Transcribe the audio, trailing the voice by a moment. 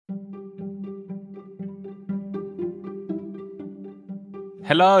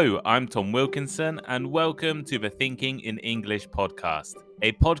Hello, I'm Tom Wilkinson, and welcome to the Thinking in English podcast,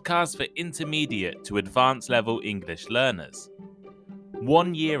 a podcast for intermediate to advanced level English learners.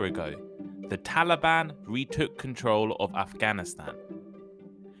 1 year ago, the Taliban retook control of Afghanistan.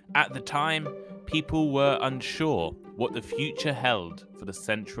 At the time, people were unsure what the future held for the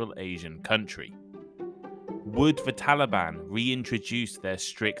Central Asian country. Would the Taliban reintroduce their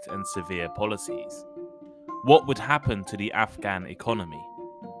strict and severe policies? What would happen to the Afghan economy?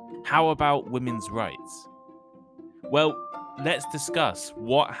 How about women's rights? Well, let's discuss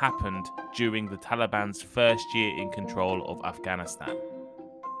what happened during the Taliban's first year in control of Afghanistan.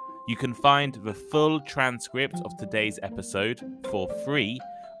 You can find the full transcript of today's episode for free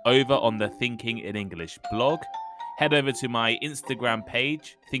over on the Thinking in English blog. Head over to my Instagram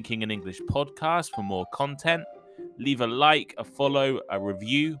page, Thinking in English Podcast, for more content. Leave a like, a follow, a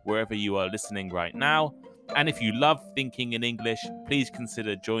review wherever you are listening right now. And if you love Thinking in English, please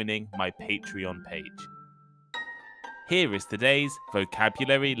consider joining my Patreon page. Here is today's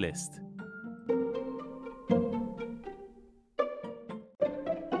vocabulary list.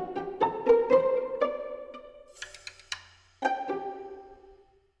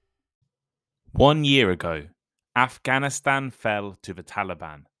 One year ago, Afghanistan fell to the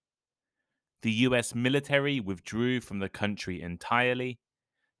Taliban. The US military withdrew from the country entirely.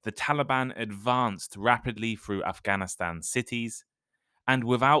 The Taliban advanced rapidly through Afghanistan cities, and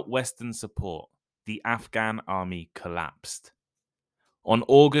without Western support, the Afghan army collapsed. On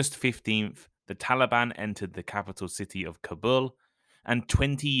August 15th, the Taliban entered the capital city of Kabul, and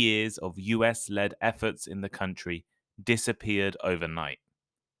 20 years of US-led efforts in the country disappeared overnight.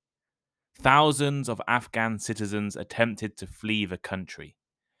 Thousands of Afghan citizens attempted to flee the country,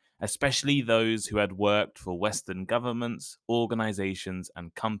 especially those who had worked for Western governments, organizations,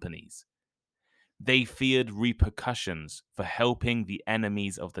 and companies. They feared repercussions for helping the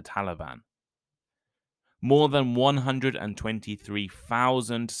enemies of the Taliban. More than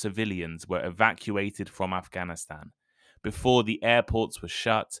 123,000 civilians were evacuated from Afghanistan before the airports were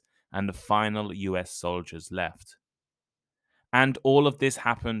shut and the final US soldiers left. And all of this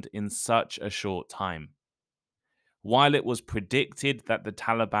happened in such a short time. While it was predicted that the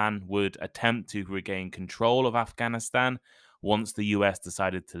Taliban would attempt to regain control of Afghanistan once the US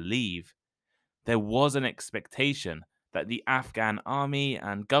decided to leave, there was an expectation that the Afghan army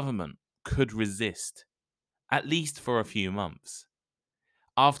and government could resist, at least for a few months.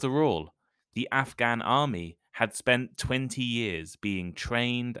 After all, the Afghan army had spent 20 years being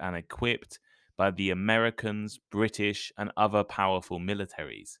trained and equipped by the Americans, British, and other powerful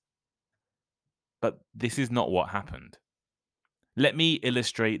militaries. But this is not what happened. Let me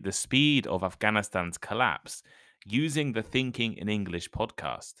illustrate the speed of Afghanistan's collapse using the Thinking in English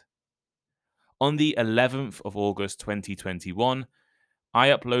podcast. On the 11th of August 2021, I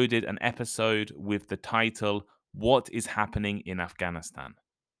uploaded an episode with the title, What is Happening in Afghanistan?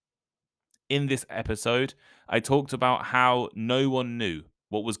 In this episode, I talked about how no one knew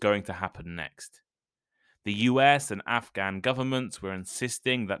what was going to happen next. The US and Afghan governments were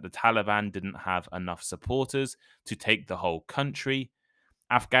insisting that the Taliban didn't have enough supporters to take the whole country.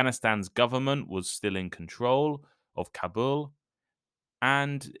 Afghanistan's government was still in control of Kabul,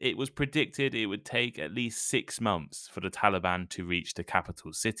 and it was predicted it would take at least 6 months for the Taliban to reach the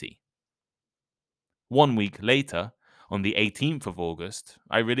capital city. 1 week later, on the 18th of August,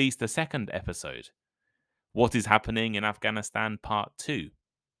 I released a second episode, What is Happening in Afghanistan Part 2.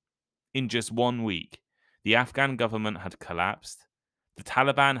 In just 1 week, the Afghan government had collapsed, the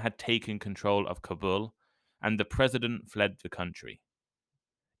Taliban had taken control of Kabul, and the president fled the country.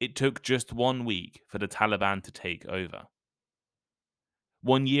 It took just 1 week for the Taliban to take over.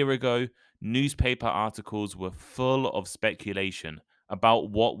 1 year ago, newspaper articles were full of speculation about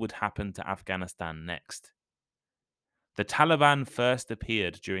what would happen to Afghanistan next. The Taliban first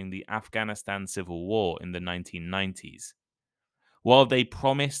appeared during the Afghanistan Civil War in the 1990s. While they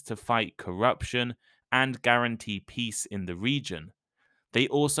promised to fight corruption and guarantee peace in the region, they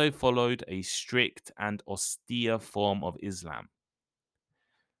also followed a strict and austere form of Islam.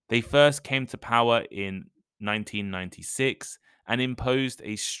 They first came to power in 1996 and imposed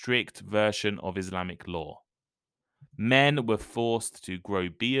a strict version of Islamic law. Men were forced to grow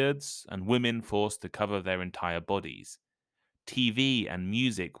beards and women forced to cover their entire bodies. TV and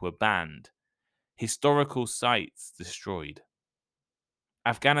music were banned. Historical sites destroyed.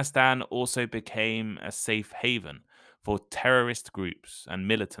 Afghanistan also became a safe haven for terrorist groups and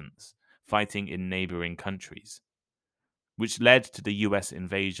militants fighting in neighboring countries, which led to the US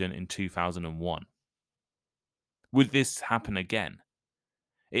invasion in 2001. Would this happen again?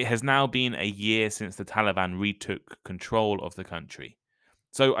 It has now been a year since the Taliban retook control of the country.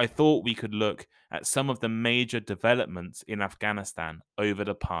 So I thought we could look at some of the major developments in Afghanistan over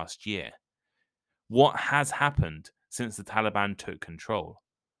the past year. What has happened since the Taliban took control?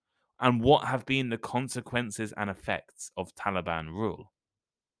 And what have been the consequences and effects of Taliban rule?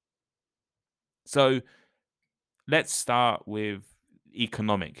 So let's start with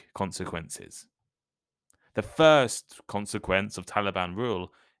economic consequences. The first consequence of Taliban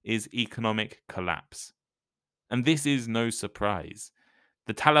rule is economic collapse. And this is no surprise.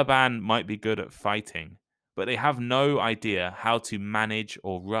 The Taliban might be good at fighting, but they have no idea how to manage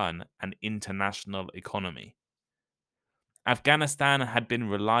or run an international economy. Afghanistan had been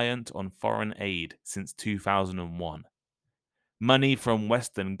reliant on foreign aid since 2001. Money from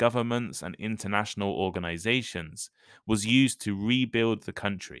Western governments and international organizations was used to rebuild the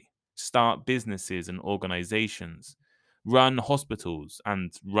country, start businesses and organizations, run hospitals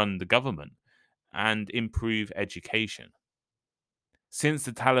and run the government, and improve education. Since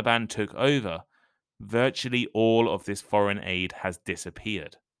the Taliban took over, virtually all of this foreign aid has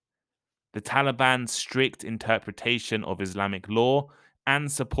disappeared. The Taliban's strict interpretation of Islamic law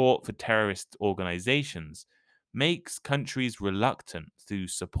and support for terrorist organizations makes countries reluctant to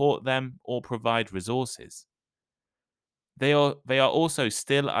support them or provide resources. They are also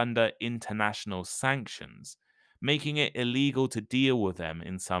still under international sanctions, making it illegal to deal with them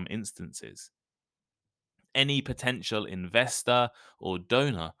in some instances. Any potential investor or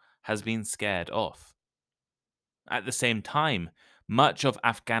donor has been scared off. At the same time, much of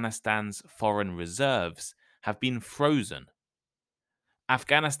Afghanistan's foreign reserves have been frozen.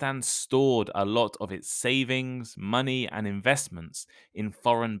 Afghanistan stored a lot of its savings, money, and investments in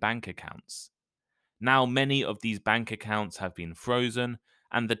foreign bank accounts. Now, many of these bank accounts have been frozen,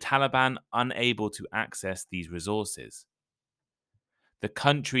 and the Taliban unable to access these resources. The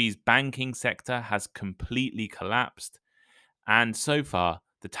country's banking sector has completely collapsed, and so far,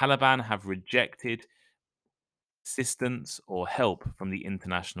 the Taliban have rejected assistance or help from the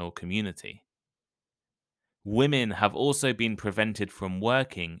international community. Women have also been prevented from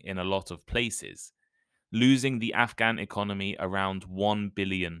working in a lot of places, losing the Afghan economy around $1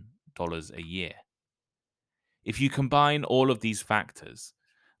 billion a year. If you combine all of these factors,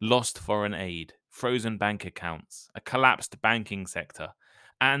 lost foreign aid, frozen bank accounts, a collapsed banking sector,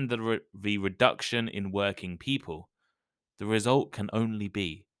 and the reduction in working people, the result can only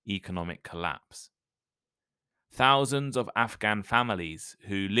be economic collapse. Thousands of Afghan families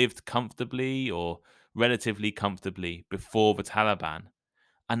who lived comfortably or relatively comfortably before the Taliban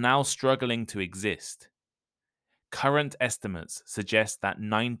are now struggling to exist. Current estimates suggest that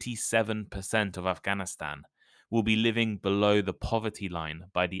 97% of Afghanistan will be living below the poverty line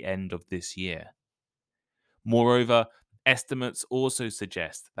by the end of this year. Moreover, estimates also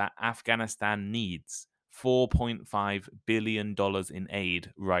suggest that Afghanistan needs $4.5 billion in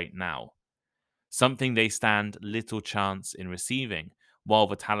aid right now, something they stand little chance in receiving while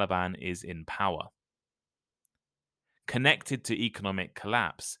the Taliban is in power. Connected to economic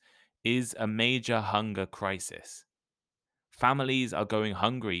collapse is a major hunger crisis. Families are going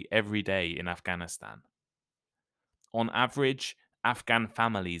hungry every day in Afghanistan. On average, Afghan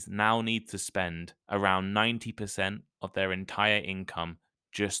families now need to spend around 90% of their entire income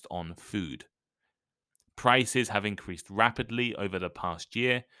just on food. Prices have increased rapidly over the past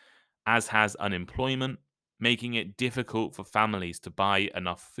year, as has unemployment, making it difficult for families to buy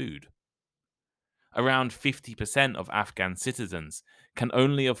enough food. Around 50% of Afghan citizens can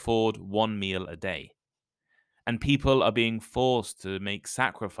only afford one meal a day, and people are being forced to make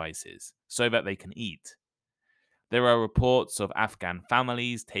sacrifices so that they can eat. There are reports of Afghan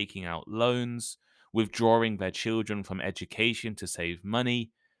families taking out loans, withdrawing their children from education to save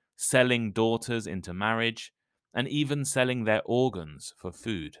money, selling daughters into marriage, and even selling their organs for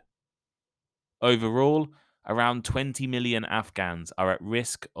food. Overall, around 20 million Afghans are at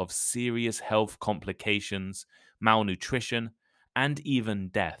risk of serious health complications, malnutrition, and even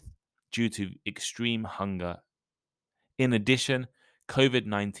death due to extreme hunger. In addition,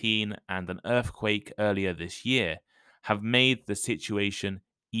 COVID-19 and an earthquake earlier this year have made the situation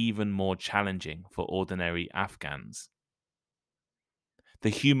even more challenging for ordinary Afghans. The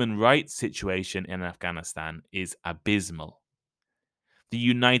human rights situation in Afghanistan is abysmal. The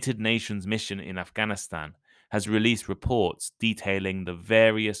United Nations mission in Afghanistan has released reports detailing the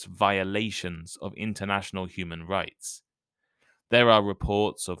various violations of international human rights. There are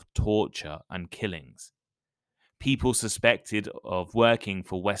reports of torture and killings. People suspected of working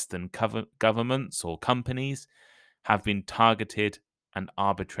for Western governments or companies have been targeted and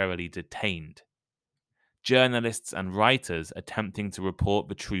arbitrarily detained. Journalists and writers attempting to report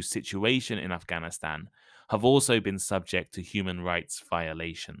the true situation in Afghanistan have also been subject to human rights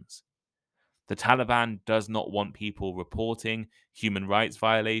violations. The Taliban does not want people reporting human rights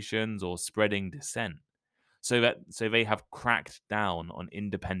violations or spreading dissent, so they have cracked down on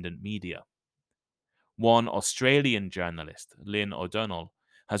independent media. One Australian journalist, Lynn O'Donnell,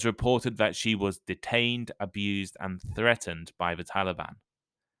 has reported that she was detained, abused, and threatened by the Taliban.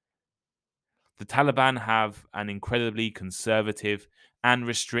 The Taliban have an incredibly conservative and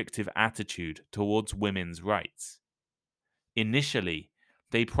restrictive attitude towards women's rights. Initially,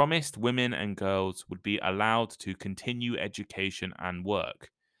 they promised women and girls would be allowed to continue education and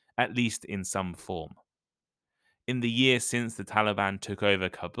work, at least in some form. In the years since the Taliban took over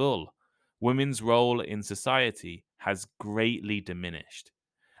Kabul, women's role in society has greatly diminished,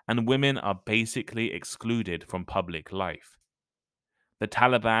 and women are basically excluded from public life. The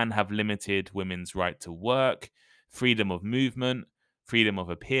Taliban have limited women's right to work, freedom of movement, freedom of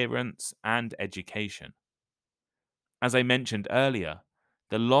appearance, and education. As I mentioned earlier,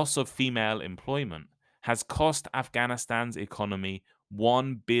 the loss of female employment has cost Afghanistan's economy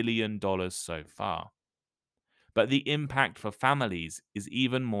 $1 billion so far. But the impact for families is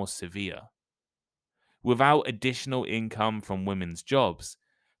even more severe. Without additional income from women's jobs,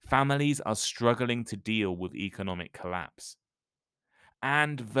 families are struggling to deal with economic collapse.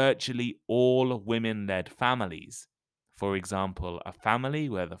 And virtually all women led families, for example, a family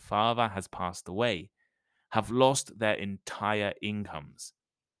where the father has passed away, have lost their entire incomes.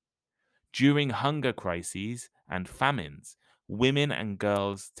 During hunger crises and famines, women and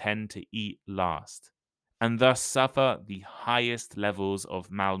girls tend to eat last and thus suffer the highest levels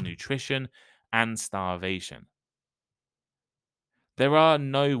of malnutrition and starvation. There are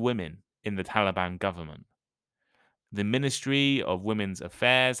no women in the Taliban government. The Ministry of Women's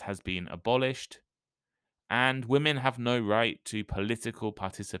Affairs has been abolished, and women have no right to political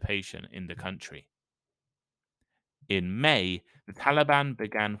participation in the country. In May, the Taliban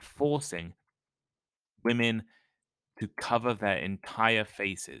began forcing women to cover their entire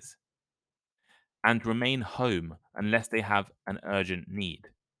faces and remain home unless they have an urgent need.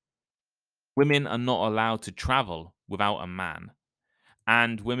 Women are not allowed to travel without a man,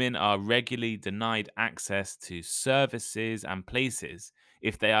 and women are regularly denied access to services and places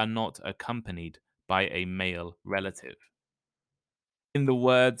if they are not accompanied by a male relative. In the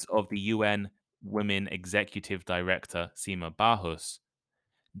words of the UN Women Executive Director Sima Bahus,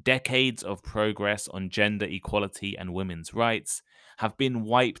 decades of progress on gender equality and women's rights have been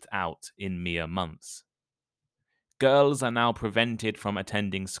wiped out in mere months. Girls are now prevented from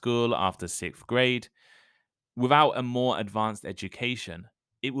attending school after sixth grade. Without a more advanced education,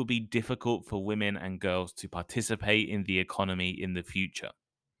 it will be difficult for women and girls to participate in the economy in the future.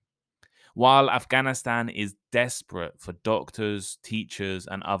 While Afghanistan is desperate for doctors, teachers,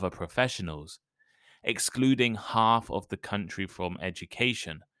 and other professionals, excluding half of the country from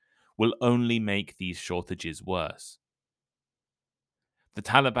education will only make these shortages worse. The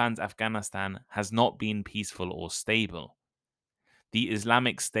Taliban's Afghanistan has not been peaceful or stable. The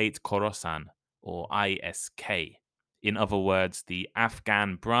Islamic State Khorasan, or ISK, in other words, the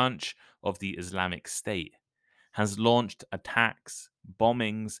Afghan branch of the Islamic State, has launched attacks,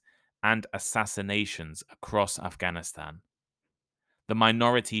 bombings, and assassinations across Afghanistan. The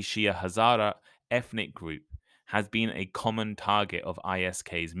minority Shia Hazara ethnic group has been a common target of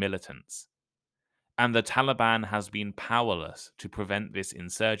ISK's militants, and the Taliban has been powerless to prevent this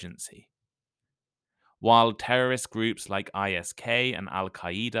insurgency. While terrorist groups like ISK and Al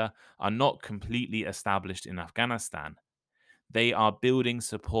Qaeda are not completely established in Afghanistan, they are building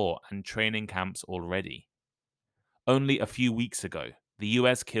support and training camps already. Only a few weeks ago, the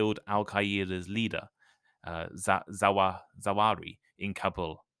US killed Al Qaeda's leader, Zawahiri, in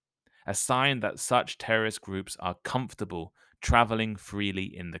Kabul, a sign that such terrorist groups are comfortable traveling freely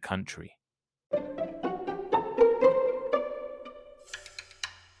in the country.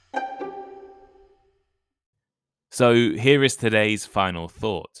 So here is today's final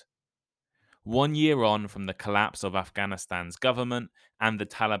thought. 1 year on from the collapse of Afghanistan's government and the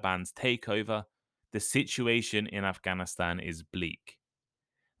Taliban's takeover, the situation in Afghanistan is bleak.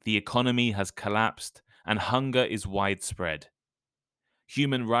 The economy has collapsed and hunger is widespread.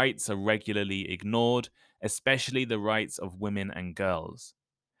 Human rights are regularly ignored, especially the rights of women and girls.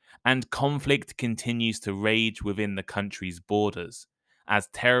 And conflict continues to rage within the country's borders as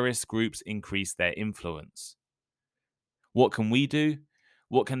terrorist groups increase their influence. What can we do?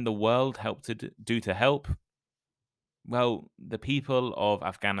 What can the world help to do to help? Well, the people of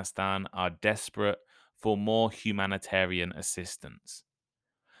Afghanistan are desperate for more humanitarian assistance.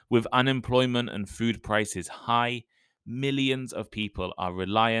 With unemployment and food prices high, millions of people are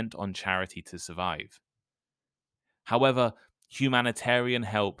reliant on charity to survive. However, humanitarian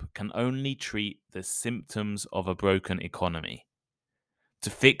help can only treat the symptoms of a broken economy. To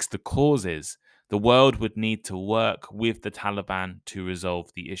fix the causes, the world would need to work with the Taliban to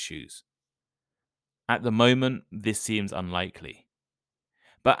resolve the issues. At the moment, this seems unlikely.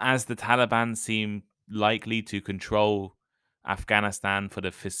 But as the Taliban seem likely to control Afghanistan for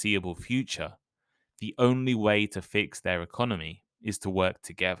the foreseeable future, the only way to fix their economy is to work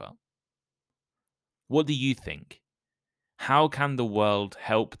together. What do you think? How can the world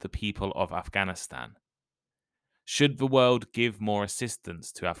help the people of Afghanistan? Should the world give more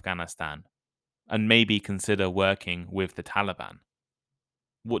assistance to Afghanistan and maybe consider working with the Taliban?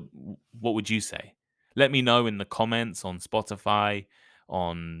 What what would you say? Let me know in the comments on Spotify,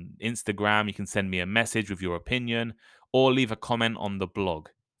 on Instagram. You can send me a message with your opinion or leave a comment on the blog,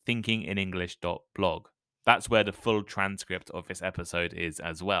 thinkinginenglish.blog. That's where the full transcript of this episode is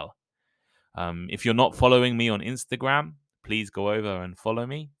as well. If you're not following me on Instagram, please go over and follow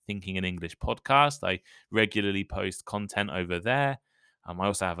me, Thinking in English Podcast. I regularly post content over there. I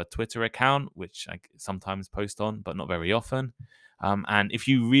also have a Twitter account, which I sometimes post on, but not very often. And if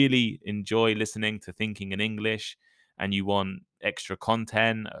you really enjoy listening to Thinking in English and you want extra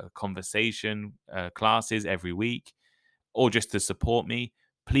content, conversation, classes every week, or just to support me,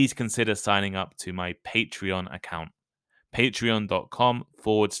 please consider signing up to my Patreon account,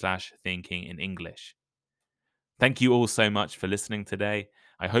 patreon.com/thinking in English. Thank you all so much for listening today.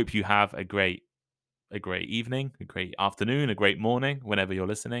 I hope you have a great evening, a great afternoon, a great morning, whenever you're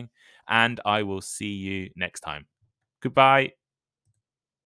listening. And I will see you next time. Goodbye.